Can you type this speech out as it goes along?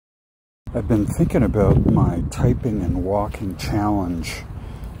I've been thinking about my typing and walking challenge,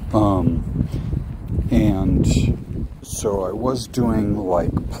 and so I was doing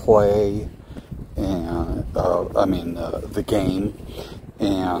like play and the game,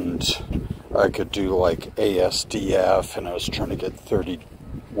 and I could do like ASDF, and I was trying to get 30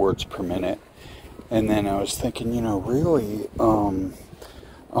 words per minute. And then I was thinking, really,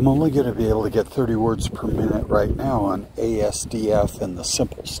 I'm only going to be able to get 30 words per minute right now on ASDF and the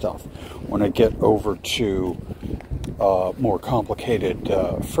simple stuff. When I get over to more complicated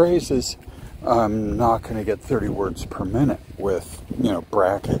phrases, I'm not going to get 30 words per minute with,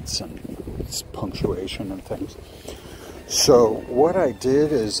 brackets and punctuation and things. So what I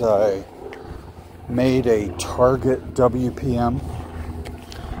did is I made a target WPM,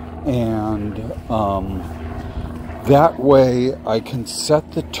 and that way I can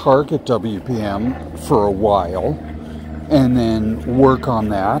set the target WPM for a while and then work on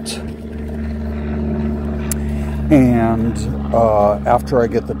that. And after I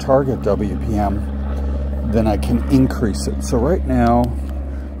get the target WPM, then I can increase it. So right now,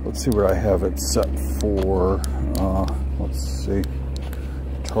 let's see what I have it set for. Let's see,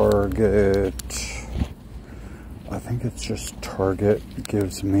 target. I think it's just target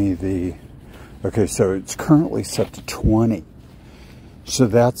gives me the, okay, so it's currently set to 20. So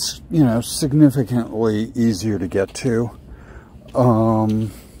that's, significantly easier to get to.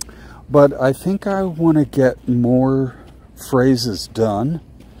 But I think I want to get more phrases done,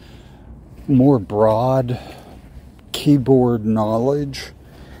 more broad keyboard knowledge,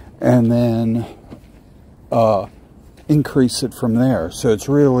 and then increase it from there. So it's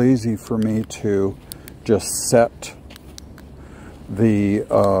real easy for me to just set the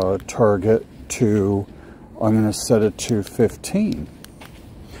target to, I'm going to set it to 15.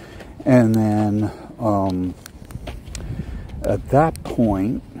 And then at that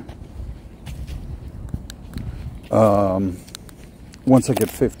point, once I get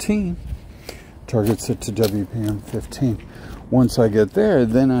 15, target set to WPM 15. Once I get there,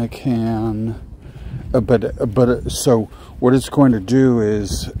 then I can, so what it's going to do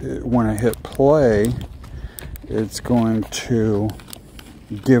is when I hit play, it's going to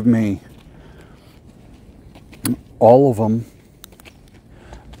give me all of them.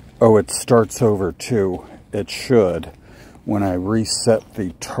 Oh, it starts over too. It should. When I reset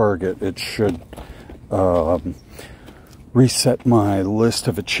the target, it should reset my list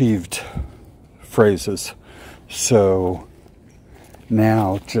of achieved phrases. So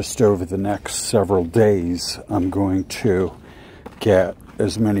now, just over the next several days, I'm going to get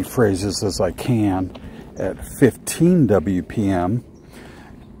as many phrases as I can at 15 WPM,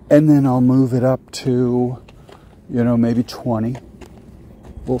 and then I'll move it up to, maybe 20.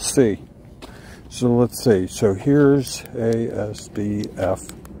 We'll see. So let's see. So here's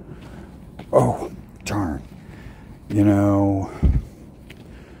ASDF. Oh, darn.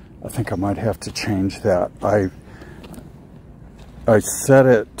 I think I might have to change that. I set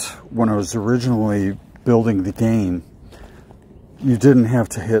it when I was originally building the game. You didn't have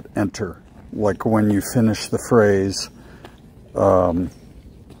to hit enter. Like when you finish the phrase, you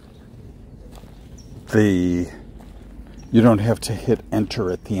don't have to hit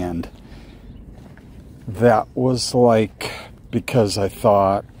enter at the end. That was like, because I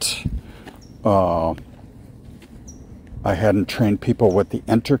thought I hadn't trained people what the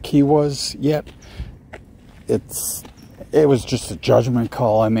enter key was yet. It was just a judgment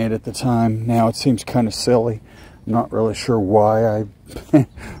call I made at the time. Now it seems kind of silly. I'm not really sure why I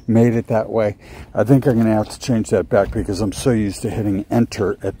made it that way. I think I'm going to have to change that back because I'm so used to hitting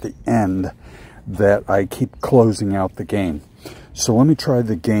enter at the end that I keep closing out the game. So let me try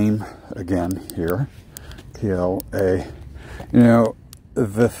the game again here. PLA.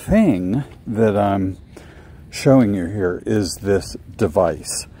 The thing that I'm showing you here is this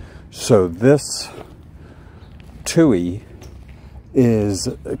device. So this TUI is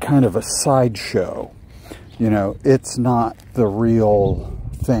kind of a sideshow. It's not the real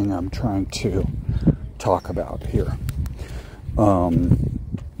thing I'm trying to talk about here.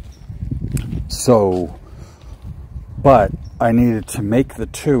 But I needed to make the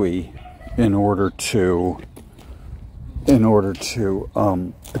TUI in order to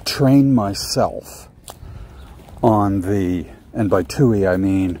train myself on the, and by TUI I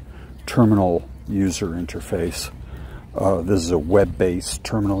mean terminal user interface. This is a web-based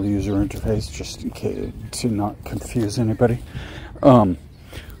terminal user interface, just in case, to not confuse anybody.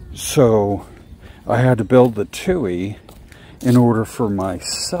 So I had to build the TUI in order for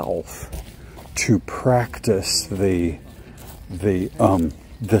myself to practice this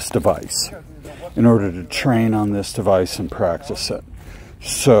device, in order to train on this device and practice it.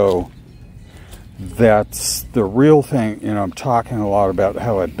 So that's the real thing. You know, I'm talking a lot about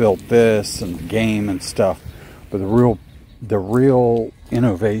how I built this and the game and stuff, but the real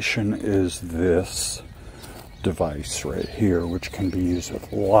innovation is this device right here, which can be used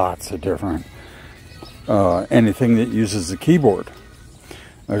with lots of different anything that uses the keyboard.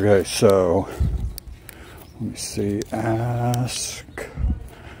 Okay, so let me see. Ask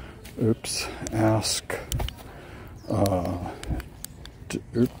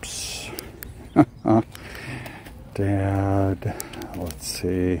Dad, let's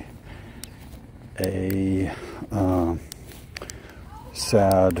see, a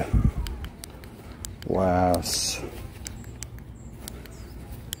sad lass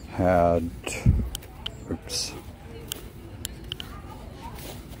had,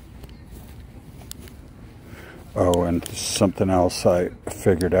 oh, and something else I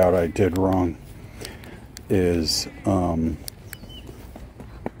figured out I did wrong is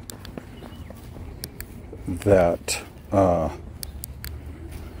that I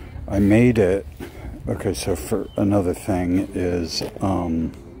made it, okay, so for another thing is,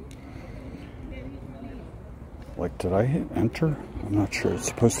 like, did I hit enter? I'm not sure. It's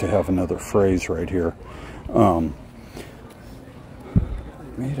supposed to have another phrase right here.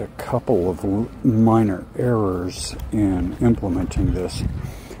 Made a couple of minor errors in implementing this.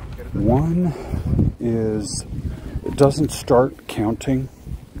 One is it doesn't start counting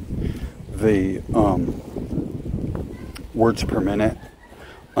the words per minute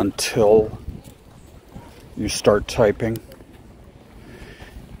until you start typing,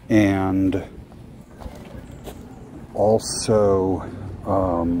 and also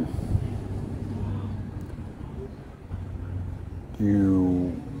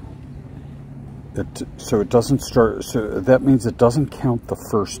so it doesn't start, so that means it doesn't count the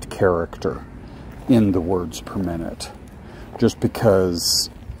first character in the words per minute, just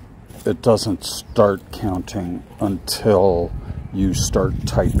because it doesn't start counting until you start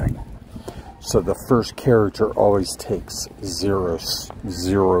typing. So the first character always takes 0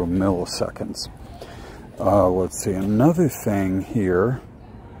 milliseconds. Let's see, another thing here,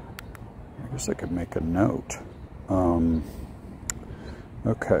 I guess I could make a note.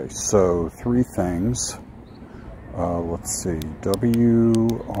 Okay, so 3 things. Let's see,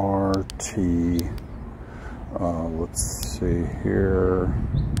 WRT, let's see here.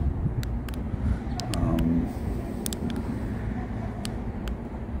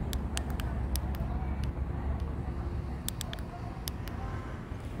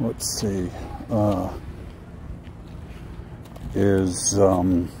 Let's see, is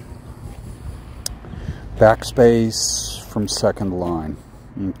backspace from second line.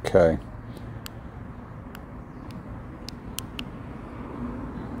 Okay.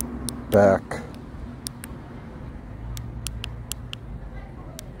 Back.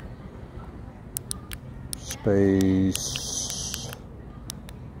 Space.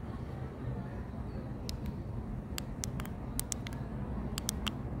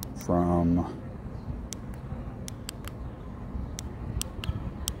 From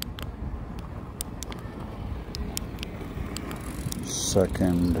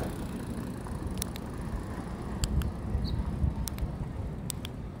second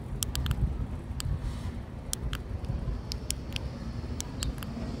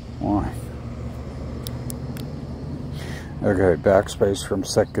line. Okay, backspace from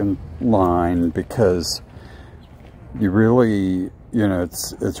second line, because you really, you know,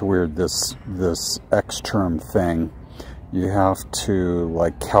 it's weird, this X term thing. You have to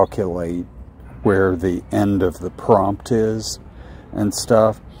like calculate where the end of the prompt is and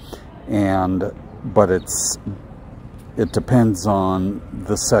stuff, but it depends on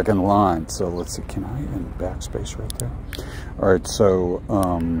the second line. So let's see, can I even backspace right there? All right, so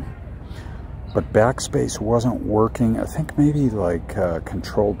but backspace wasn't working. I think maybe like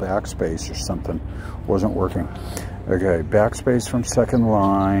control backspace or something wasn't working. Okay, backspace from second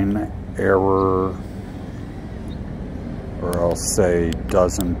line, error, or I'll say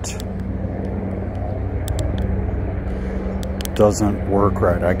doesn't work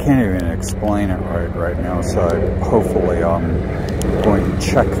right. I can't even explain it right now, so hopefully I'm going to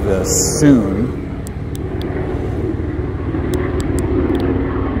check this soon.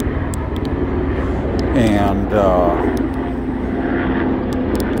 And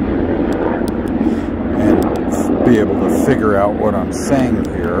be able to figure out what I'm saying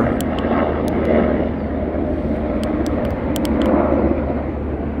here.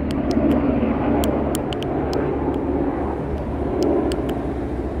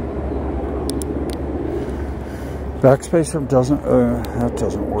 Backspace doesn't, that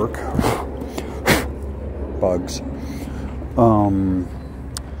doesn't work. Bugs.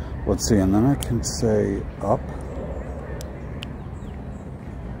 Let's see, and then I can say up.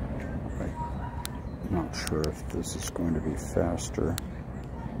 I'm not sure if this is going to be faster.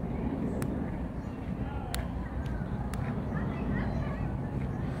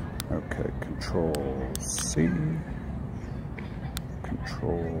 Okay, Control C,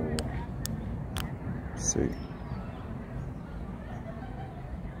 Control C.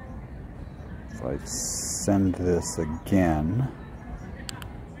 If I send this again,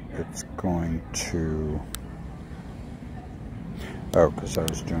 it's going to, oh, because I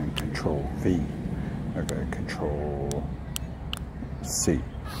was doing Control V. Okay, Control C.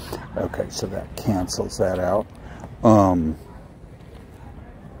 Okay, so that cancels that out.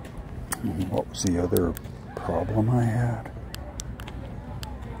 What was the other problem I had?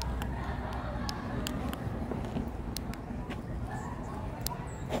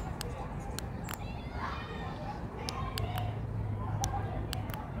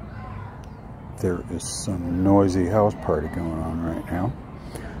 There is some noisy house party going on right now,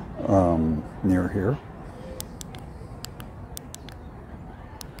 near here.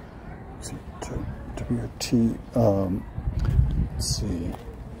 Let's see, WT, let's see,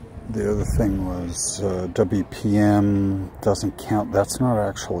 the other thing was WPM doesn't count. That's not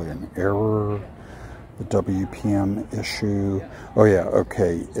actually an error, the WPM issue. Oh yeah,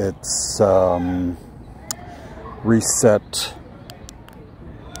 okay, it's reset.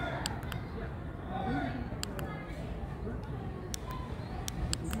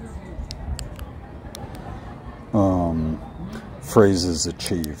 Phrases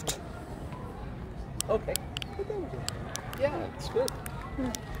achieved. Okay. Yeah, it's good.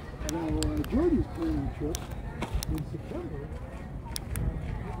 Now, Jordy's planning a trip in September.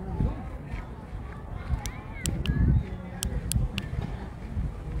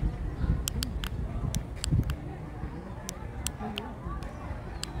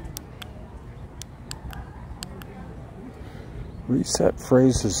 Reset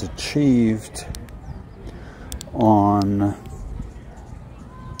phrases achieved on,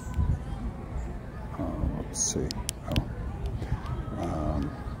 let's see,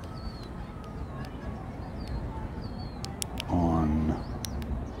 on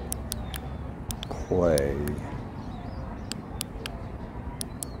play.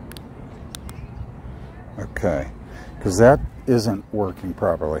 Okay, because that isn't working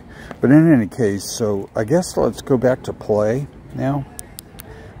properly. But in any case, so I guess let's go back to play now.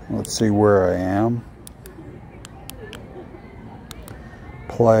 Let's see where I am.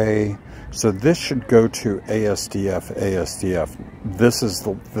 Play. So this should go to ASDF, ASDF. This is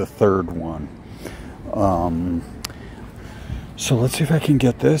the third one. So let's see if I can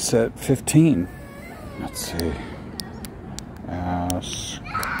get this at 15. Let's see. Ask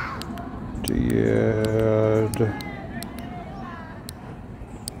did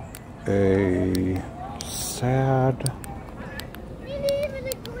a sad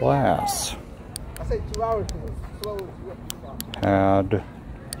class I say 2 hours because it's slow. had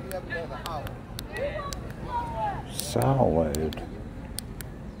salad.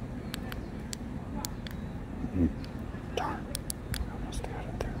 Darn. Almost had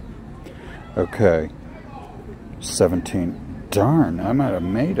it there. Okay. 17. Darn, I might have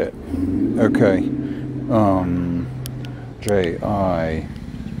made it. Okay. J-I.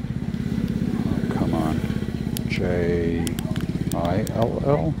 Oh, come on. J-I-L-L.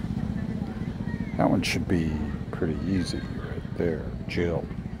 That one should be pretty easy right there. Jill.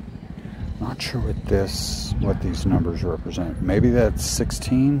 Not sure what these numbers represent. Maybe that's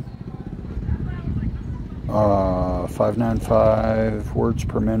 16. 595 words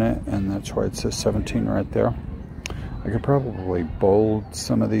per minute, and that's why it says 17 right there. I could probably bold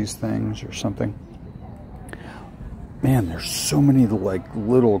some of these things or something. Man, there's so many like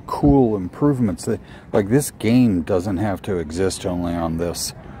little cool improvements that, like, this game doesn't have to exist only on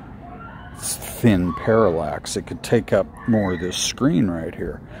this thin parallax. It could take up more of this screen right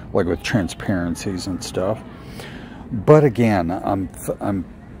here, like with transparencies and stuff. But again,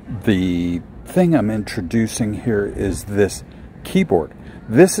 the thing I'm introducing here is this keyboard.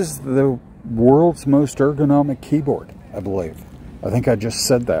 This is the world's most ergonomic keyboard, I believe. I think I just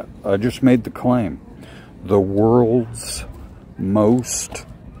said that. I just made the claim. The world's most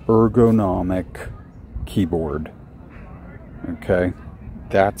ergonomic keyboard. Okay?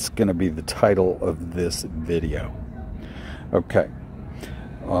 That's going to be the title of this video. Okay.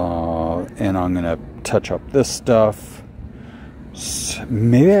 And I'm going to touch up this stuff.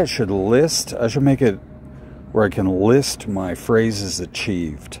 Maybe I should make it where I can list my phrases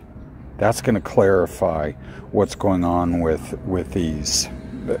achieved. That's going to clarify what's going on with these,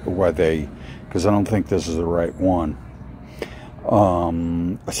 why they, because I don't think this is the right one.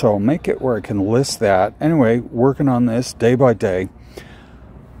 So I'll make it where I can list that. Anyway, working on this day by day.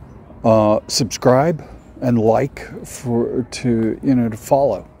 Subscribe and like to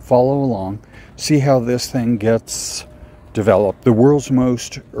follow along, see how this thing gets developed. The world's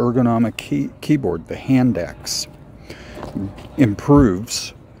most ergonomic keyboard, the Handex,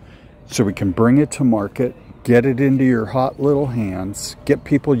 improves so we can bring it to market, get it into your hot little hands, get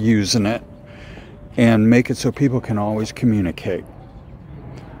people using it, and make it so people can always communicate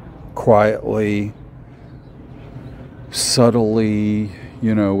quietly, subtly,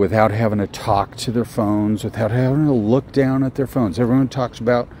 without having to talk to their phones, without having to look down at their phones. Everyone talks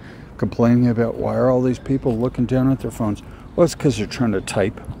about complaining about why are all these people looking down at their phones. Well, it's because they're trying to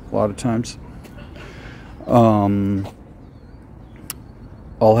type a lot of times. I'll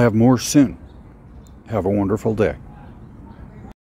have more soon. Have a wonderful day.